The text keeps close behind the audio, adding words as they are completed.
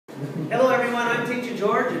Hello everyone, I'm Teacher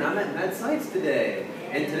George and I'm at Med Science today.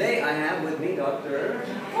 And today I have with me Dr.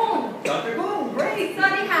 Kung. Dr. Kung, great! สวั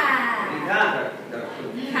สดีค่ะ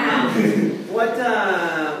What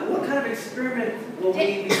kind of experiment will we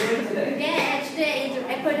be doing today? Yeah, today is the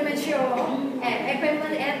experiment show. And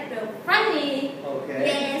experiment at the funny. Okay.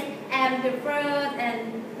 Yes, and the first and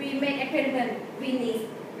we make experiment we need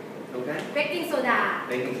Okay. baking soda.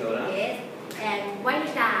 Baking soda. Yes, and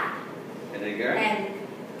vinegar. Vinegar. And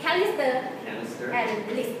canister. Canister. And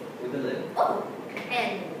lid. With the lid. Oh,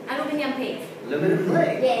 and aluminum plate. Aluminum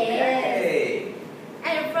plate. Yes. Okay.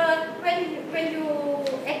 And first, when you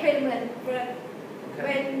experiment first, Okay.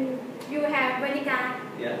 when you have vinegar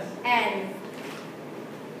Yes. and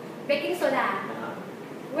baking soda.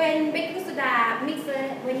 When baking soda mixes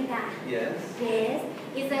vinegar, Yes. yes,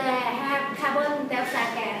 it have carbon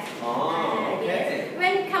dioxide gas. Oh, okay. Yes.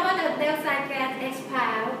 When carbon dioxide gas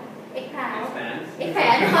expands,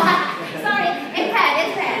 sorry,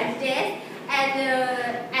 expands, yes, and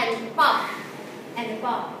pop,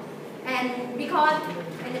 and because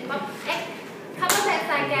carbon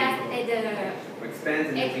dioxide gas Expands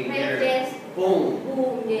in between here. yes, Boom.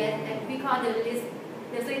 yes, and because the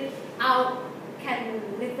out can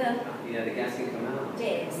listen. Yeah, the gas can come out.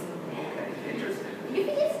 Yes. Okay, interesting. You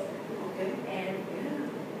finish? Okay. And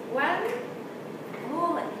one.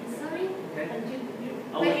 Oh, sorry. Okay. And you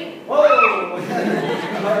Oh, when you, whoa!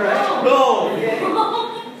 All right. No. Okay.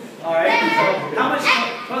 All right. So, how much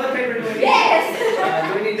toilet paper do we need? Yes.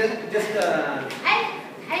 Do we need just I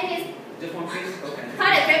need just one piece? Okay.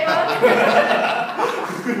 toilet paper.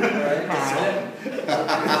 All right.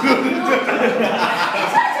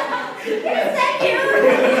 Yes, thank you.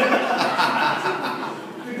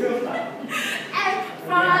 And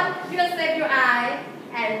from you save your eye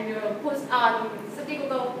and you put on safety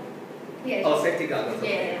goggles. Yes. Oh, safety goggles.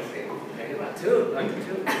 Okay. Yes. Okay, about two. Like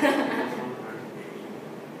two.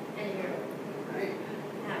 And you Right.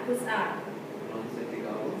 put on. One safety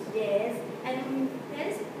goggles. Yes. And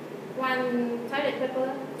there's one toilet paper.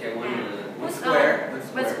 Okay, one Put square. on, One one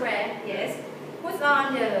square. square. Yes. Put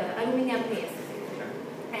on the aluminum plate.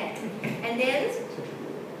 And then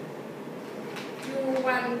you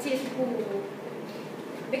 1 teaspoon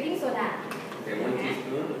baking soda. Okay, 1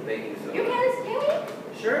 teaspoon of baking soda. You can tell me?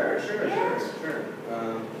 Sure. Yes.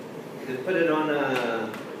 Just put it on 1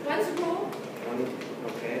 spoon one.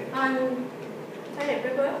 Okay. on toilet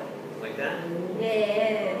paper. Like that.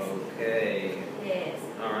 Yes. Okay. Yes.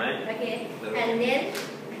 All right. Okay. And then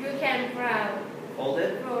you can Fold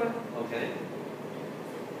it. for Okay.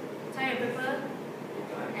 toilet paper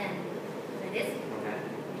Okay. and like this. Okay.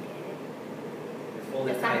 Just fold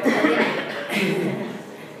The it side tight.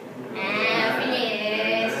 and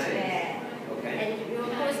finish. Nice. Okay. And you put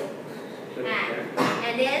Put it there.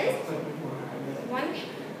 and then one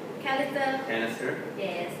canister. Canister.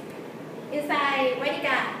 Yes. Inside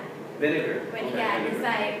vinegar. Vinegar. Vinegar Okay.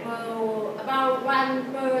 inside about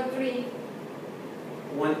 1/3.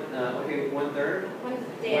 Okay, 1/3.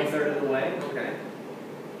 Yes. 1/3 of the way. Okay.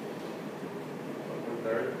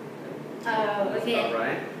 1/3. Okay. All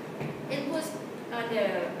right. It puts on the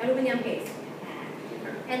aluminum plate. Okay.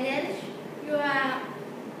 And then you are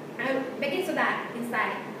baking soda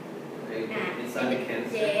inside. Okay. Inside the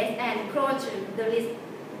canister. Yes, and close the lid.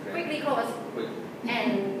 Okay. Quickly close Quick.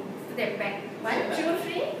 and step back. 1, 2,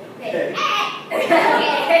 3. Okay.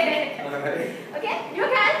 Okay. All right. Okay. You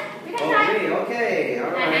can Oh, try. me. Okay.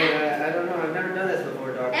 All right. I don't know. I've never done this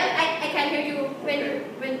before, Doctor. I can hear you when Okay.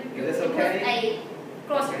 when you Is this put okay? a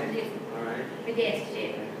close Okay. lid. All right. Yes,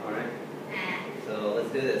 yes. All right. Ah. So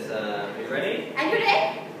let's do this. You ready? Are you ready?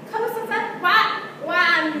 Come on, Susan.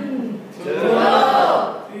 1, 2, 3.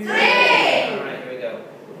 All right. Here we go.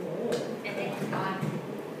 And then on.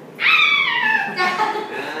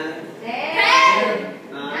 And 10,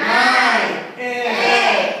 9,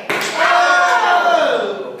 8. Oh!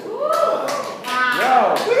 Wow.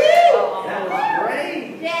 That was great.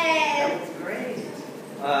 Yes. That was great.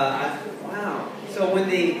 Wow. So when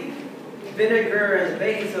the vinegar and the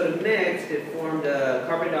baking soda mixed, it formed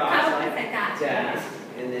carbon dioxide gas,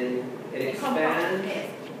 and then it expands, Yes.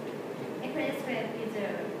 Express is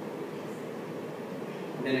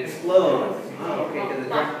and then it explodes. Oh, okay, because the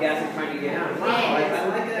gas is trying to get out. Wow, I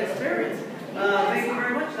like that experience. Thank you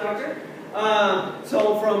very much, Doctor. So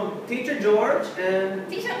from Teacher George and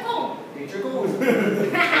Teacher Kung. Teacher Kuhn,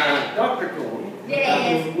 Dr. Kuhn,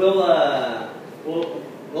 Yes. we'll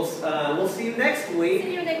see you next week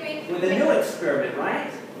See you next week. with a new experiment,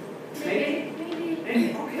 right? Maybe.